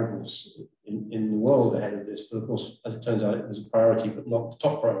best preparedness in the world ahead of this. But of course, as it turns out, it was a priority, but not the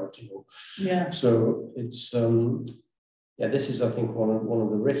top priority. So it's this is, I think, one of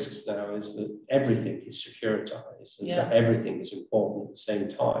the risks now is that everything is securitized, and so everything is important at the same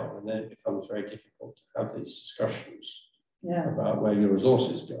time, and then it becomes very difficult to have these discussions about where your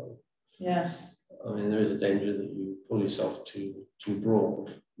resources go. Yes. I mean, there is a danger that you pull yourself too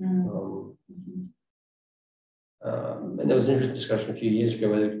broad. And there was an interesting discussion a few years ago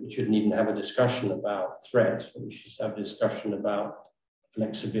whether we shouldn't even have a discussion about threats, but we should just have a discussion about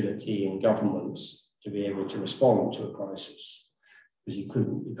flexibility in governments to be able to respond to a crisis. Because you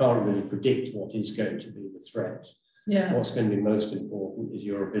can't really predict what is going to be the threat. Yeah. What's going to be most important is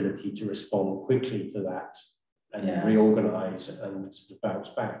your ability to respond quickly to that and reorganize and sort of bounce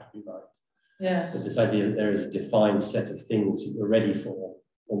back, if you like. Yes. But this idea that there is a defined set of things that you're ready for,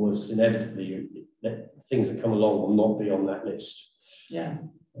 almost inevitably, things that come along will not be on that list. Yeah.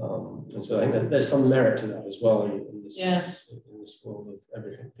 And so I think that there's some merit to that as well in this world of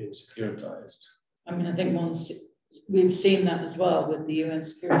everything being securitized. I mean, I think we've seen that as well with the UN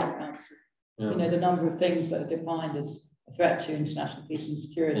Security Council. Yeah. The number of things that are defined as a threat to international peace and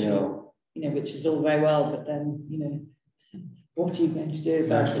security. Yeah. Which is all very well, but then, what are you going to do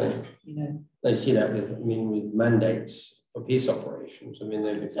about it? They see that with mandates for peace operations. I mean,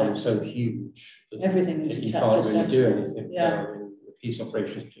 they become so huge that everything is you can't really do anything. Yeah. The peace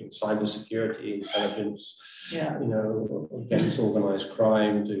operations between cybersecurity, intelligence, against organized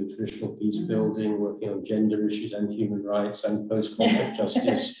crime, doing traditional peace building, working on gender issues and human rights and post-conflict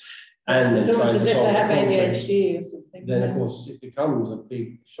justice. And then trying to solve the conflicts, or something. Then, of course, it becomes a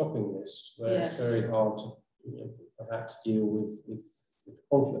big shopping list where it's very hard to perhaps deal with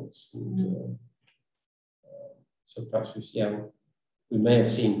conflicts. And, so perhaps we may have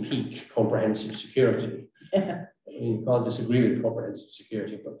seen peak comprehensive security. I mean, you can't disagree with comprehensive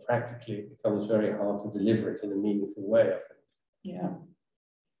security, but practically it becomes very hard to deliver it in a meaningful way, I think. Yeah.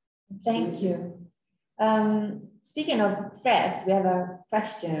 Thank you. Speaking of threats, we have a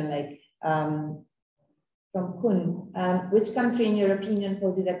question from Kun. Which country, in your opinion,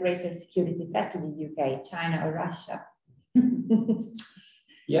 poses a greater security threat to the UK, China or Russia?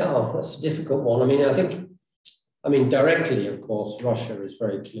 Yeah, that's a difficult one. I mean, directly, of course, Russia is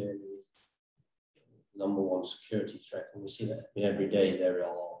very clearly the #1 security threat, and we see that every day there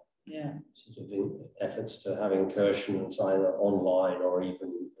are sort of efforts to have incursions either online or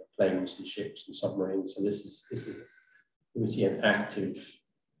even planes and ships and submarines. So this is we see an active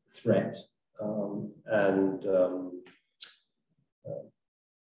threat and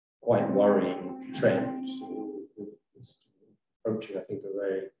quite worrying trend. It's approaching, I think, a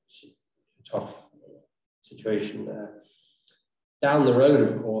very tough situation there. Down the road,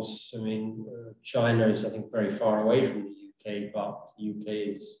 of course, I mean, China is, I think, very far away from the UK, but the UK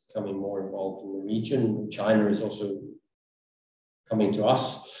is becoming more involved in the region. China is also coming to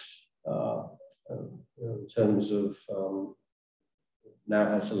us in terms of now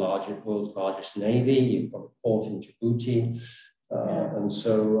has the world's largest navy. You've got a port in Djibouti, and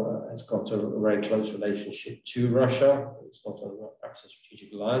so it's got a very close relationship to Russia. It's not perhaps a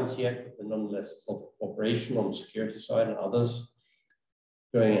strategic alliance yet, but nonetheless, a lot of cooperation on the security side and others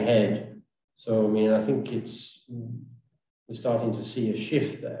going ahead. So, I mean, I think we're starting to see a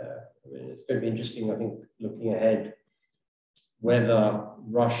shift there. I mean, it's going to be interesting, I think, looking ahead, whether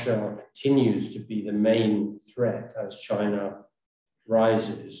Russia continues to be the main threat as China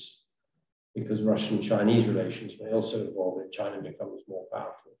rises, because Russian-Chinese relations may also evolve if China becomes more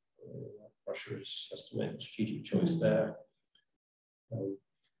powerful. Russia has to make a strategic choice there.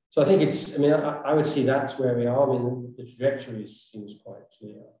 So I think it's, I mean, I would see that's where we are. I mean, the trajectory seems quite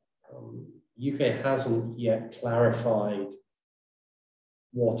clear. UK hasn't yet clarified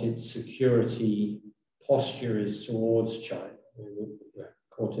what its security posture is towards China. I mean, we're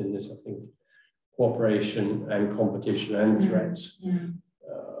caught in this, I think, cooperation and competition and threats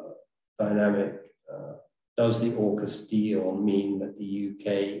dynamic. Does the AUKUS deal mean that the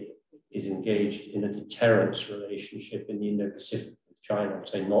UK is engaged in a deterrence relationship in the Indo-Pacific with China? I'd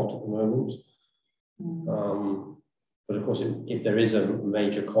say not at the moment. But of course, if there is a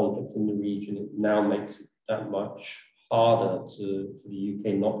major conflict in the region, it now makes it that much harder for the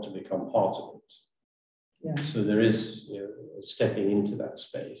UK not to become part of it. Yeah. So there is, stepping into that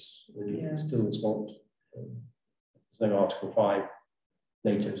space. Still, it's not. There's no Article 5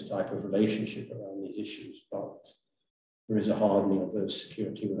 NATO's type of relationship around these issues, but there is a hardening of those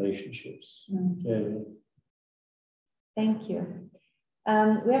security relationships. Thank you.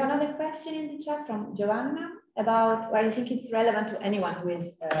 We have another question in the chat from Joanna about, well, I think it's relevant to anyone who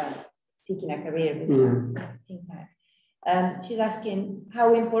is seeking a career within think tank. She's asking,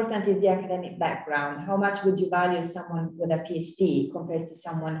 how important is the academic background? How much would you value someone with a PhD compared to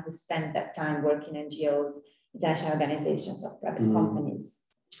someone who spent that time working in NGOs, international organizations, or private companies?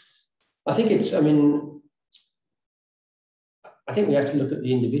 I think it's, I mean, I think we have to look at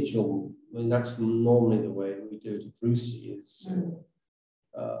the individual. I mean, that's normally the way we do it at RUSI is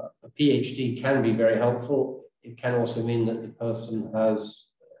a PhD can be very helpful. It can also mean that the person has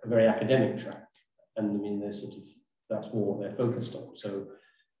a very academic track. And I mean, they're sort of, that's more what they're focused on. So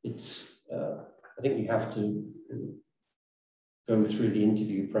it's, I think you have to go through the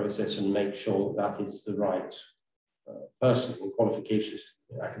interview process and make sure that is the right person. And qualifications,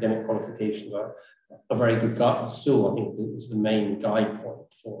 academic qualifications are a very good guide. Still, I think it's the main guide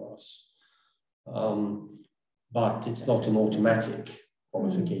point for us. But it's not an automatic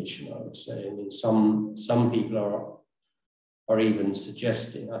qualification, I would say. I mean, some people are even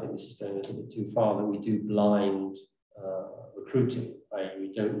suggesting, I think this is going a little bit too far, that we do blind recruiting.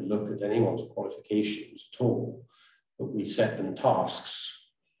 We don't look at anyone's qualifications at all, but we set them tasks.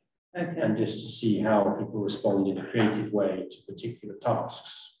 And just to see how people respond in a creative way to particular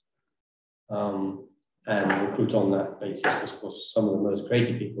tasks. And recruit on that basis, because of course some of the most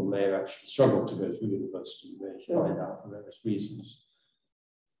creative people may have actually struggled to go through university, you may find out for various reasons.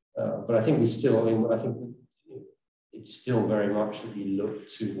 But I think we still, I mean, I think that it's still very much that we look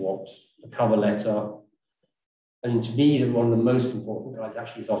to what the cover letter, and to me, one of the most important guides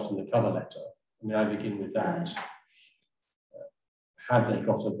actually is often the cover letter. I mean, I begin with that. Have they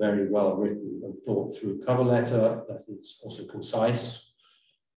got a very well written and thought through cover letter that is also concise?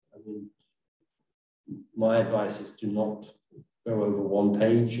 I mean, my advice is do not go over one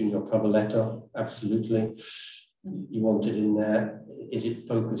page in your cover letter, absolutely. You want it in there. Is it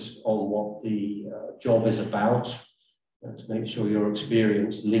focused on what the job is about? To make sure your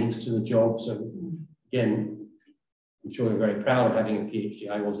experience links to the job. So again, I'm sure you're very proud of having a PhD.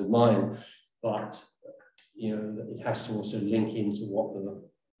 I was with mine, but it has to also link into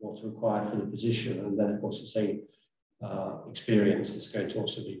what's required for the position. And then, of course, the same experience is going to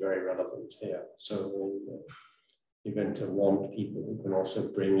also be very relevant here. So you're going to want people who can also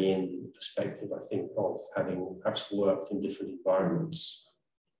bring in the perspective, I think, of having perhaps worked in different environments.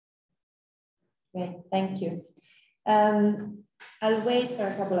 Great, thank you. I'll wait for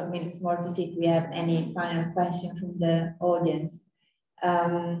a couple of minutes more to see if we have any final question from the audience.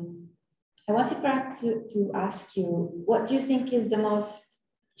 I wanted perhaps to ask you, what do you think is the most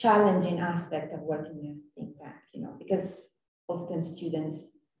challenging aspect of working in a think tank? You know, because often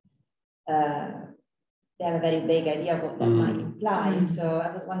students they have a very vague idea of what that might imply. So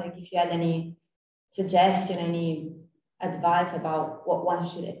I was wondering if you had any suggestion, any advice about what one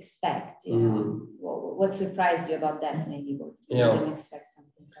should expect. You know, what surprised you about that? Maybe what you didn't expect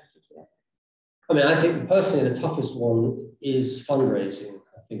something particular. I mean, I think personally the toughest one is fundraising.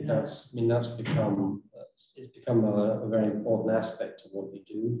 I think that's become a very important aspect of what we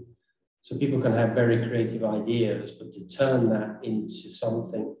do. So people can have very creative ideas, but to turn that into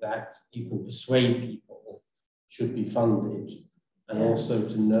something that you can persuade people should be funded, and also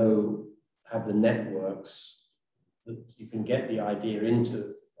to have the networks that you can get the idea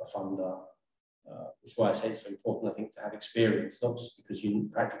into a funder. Which is why I say it's very important, I think, to have experience, not just because you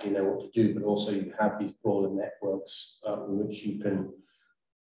practically know what to do, but also you have these broader networks in which you can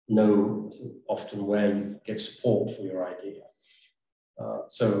know often where you get support for your idea.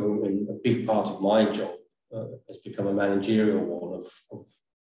 So a big part of my job has become a managerial one of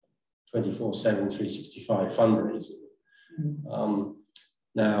 24/7, 365 fundraising.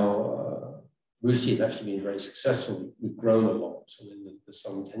 Now, RUSI has actually been very successful. We've grown a lot. I mean, there's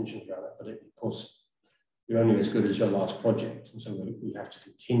some tensions around that, but of course, you're only as good as your last project. And so we have to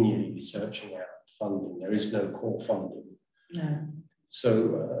continually be searching out funding. There is no core funding. No. So,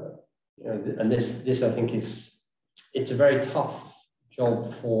 you know, and this I think it's a very tough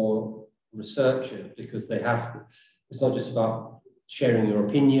job for researchers, because it's not just about sharing your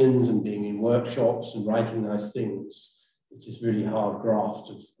opinions and being in workshops and writing nice things. It's this really hard graft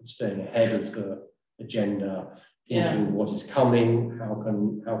of staying ahead of the agenda, thinking what is coming, how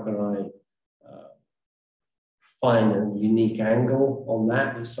can I find a unique angle on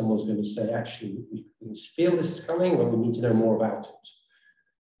that, if someone's going to say, actually, we can feel this is coming, but we need to know more about it.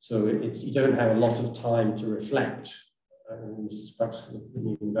 So you don't have a lot of time to reflect. And this is perhaps the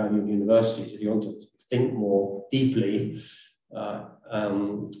value of universities. If you want to think more deeply,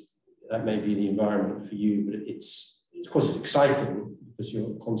 that may be the environment for you, but of course, it's exciting because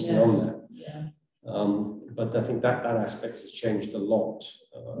you're constantly on that. Yeah. But I think that aspect has changed a lot.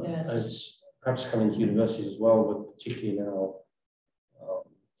 And it's perhaps coming to universities as well, but particularly now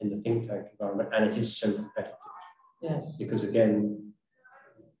in the think tank environment, and it is so competitive. Yes. Because again,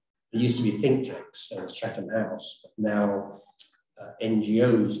 there used to be think tanks, so it's Chatham House, but now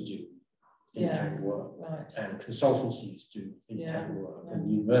NGOs do think tank work, and consultancies do think tank work, and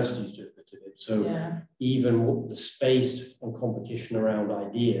universities do a bit of it. So even the space and competition around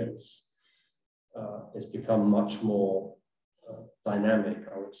ideas has become much more dynamic,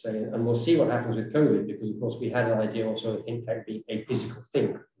 I would say. And we'll see what happens with COVID, because of course we had an idea also of think tank being a physical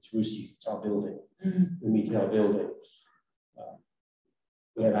thing. It's RUSI, it's our building. We meet in our building.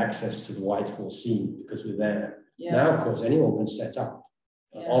 We have access to the Whitehall scene because we're there. Now, of course, anyone can set up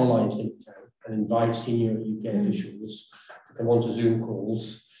an online think tank and invite senior UK officials to come onto Zoom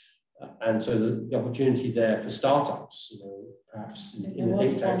calls. And so the opportunity there for startups, you know, perhaps in the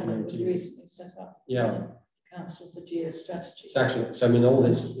think tank community. Recently set up. Council for Geostrategy. Exactly. So I mean,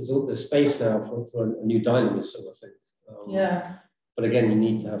 there's space now for a new dynamism, I think. But again, you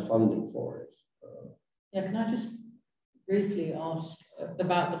need to have funding for it. Can I just briefly ask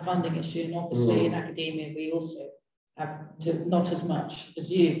about the funding issue? And obviously in academia, we also have to, not as much as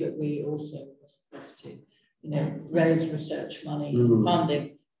you, but we also have to, you know, raise research money and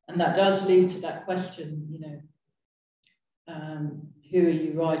funding. And that does lead to that question, you know, who are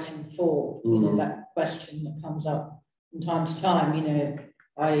you writing for? You know, that question that comes up from time to time, you know,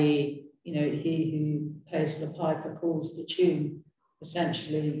 i.e., you know, he who plays the piper calls the tune.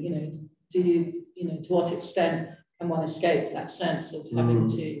 Essentially, you know, to what extent can one escape that sense of having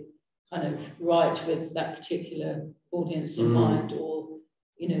to kind of write with that particular audience in mind, or,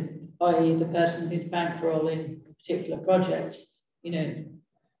 you know, i.e., the person who's bankrolling a particular project, you know,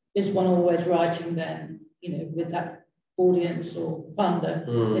 is one always writing then, you know, with that audience or funder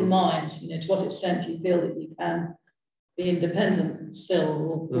in mind? You know, to what extent do you feel that you can be independent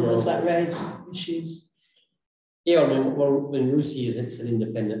still, or does that raise issues? Yeah, I mean, well, RUSI it's an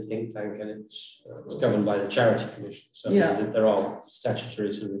independent think tank, and it's governed by the Charity Commission. So there are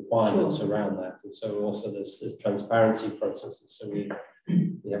statutory sort of requirements around that, and so also there's transparency processes. So we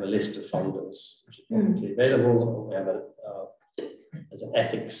have a list of funders which is publicly available. We have there's an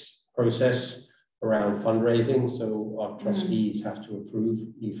ethics process around fundraising. So our trustees have to approve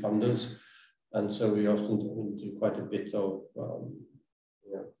new funders, and so we often do quite a bit of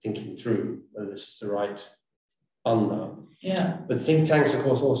thinking through whether this is the right funder. But think tanks, of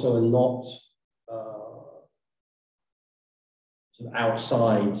course, also are not sort of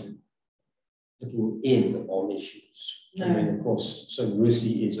outside looking in on issues. No. I mean, of course, so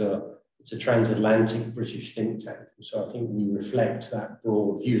RUSI it's a transatlantic British think tank. So I think we reflect that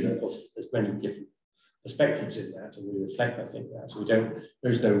broad view. Of course, there's many different perspectives in that, and we reflect, I think, that. So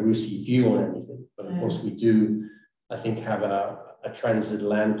there's no RUSI view on anything, but of course we do, I think, have a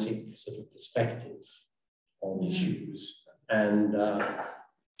transatlantic sort of perspective on issues. And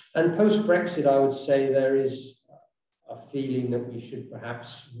post-Brexit, I would say there is a feeling that we should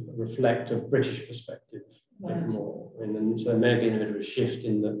perhaps reflect a British perspective a bit more. And so there may have been a bit of a shift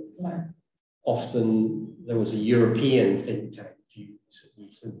in that often there was a European think tank view that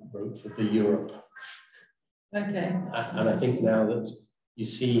we sort of wrote for the Europe. Okay. And I think now that you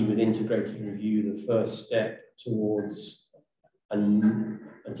see with integrated review the first step towards a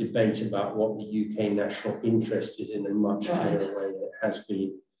debate about what the UK national interest is in a much clearer way than it has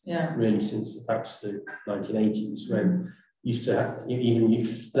been really since perhaps the 1980s, when used to have,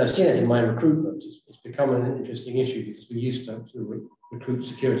 I've seen it in my recruitment, it's become an interesting issue because we used to sort of recruit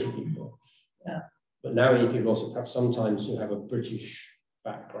security people. But now we need people also perhaps sometimes who have a British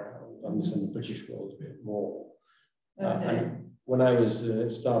background, understand the British world a bit more. And when I was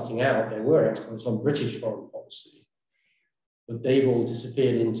starting out, there were experts on British foreign policy, but they've all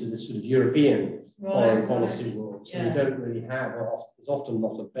disappeared into the sort of European foreign policy world. So you don't really have, there's often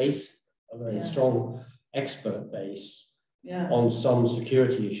not a base, a very strong expert base on some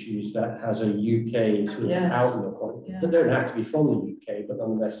security issues that has a UK sort of outlook on it. They don't have to be from the UK, but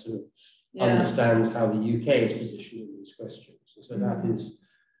nonetheless sort of understand how the UK is positioned in these questions. And so that is,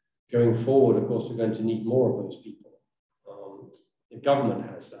 going forward, of course, we're going to need more of those people. The government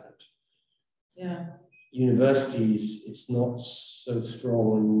has that. Universities, it's not so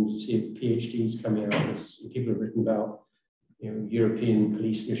strong, and you see PhDs coming out, as people have written about, European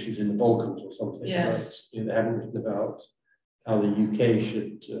police issues in the Balkans or something. Right? They haven't written about how the UK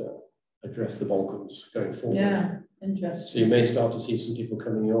should address the Balkans going forward. Interesting. So you may start to see some people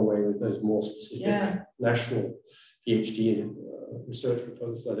coming your way with those more specific national PhD research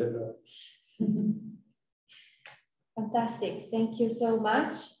proposals. I don't know. Fantastic. Thank you so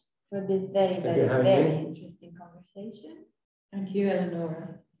much for this very, very interesting conversation. Thank you,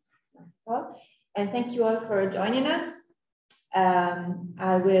 Eleonora. And thank you all for joining us.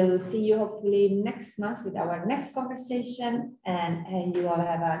 I will see you hopefully next month with our next conversation, and you all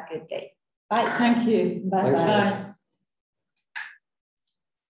have a good day. Bye. Thank you. Bye.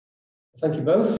 Thank you both.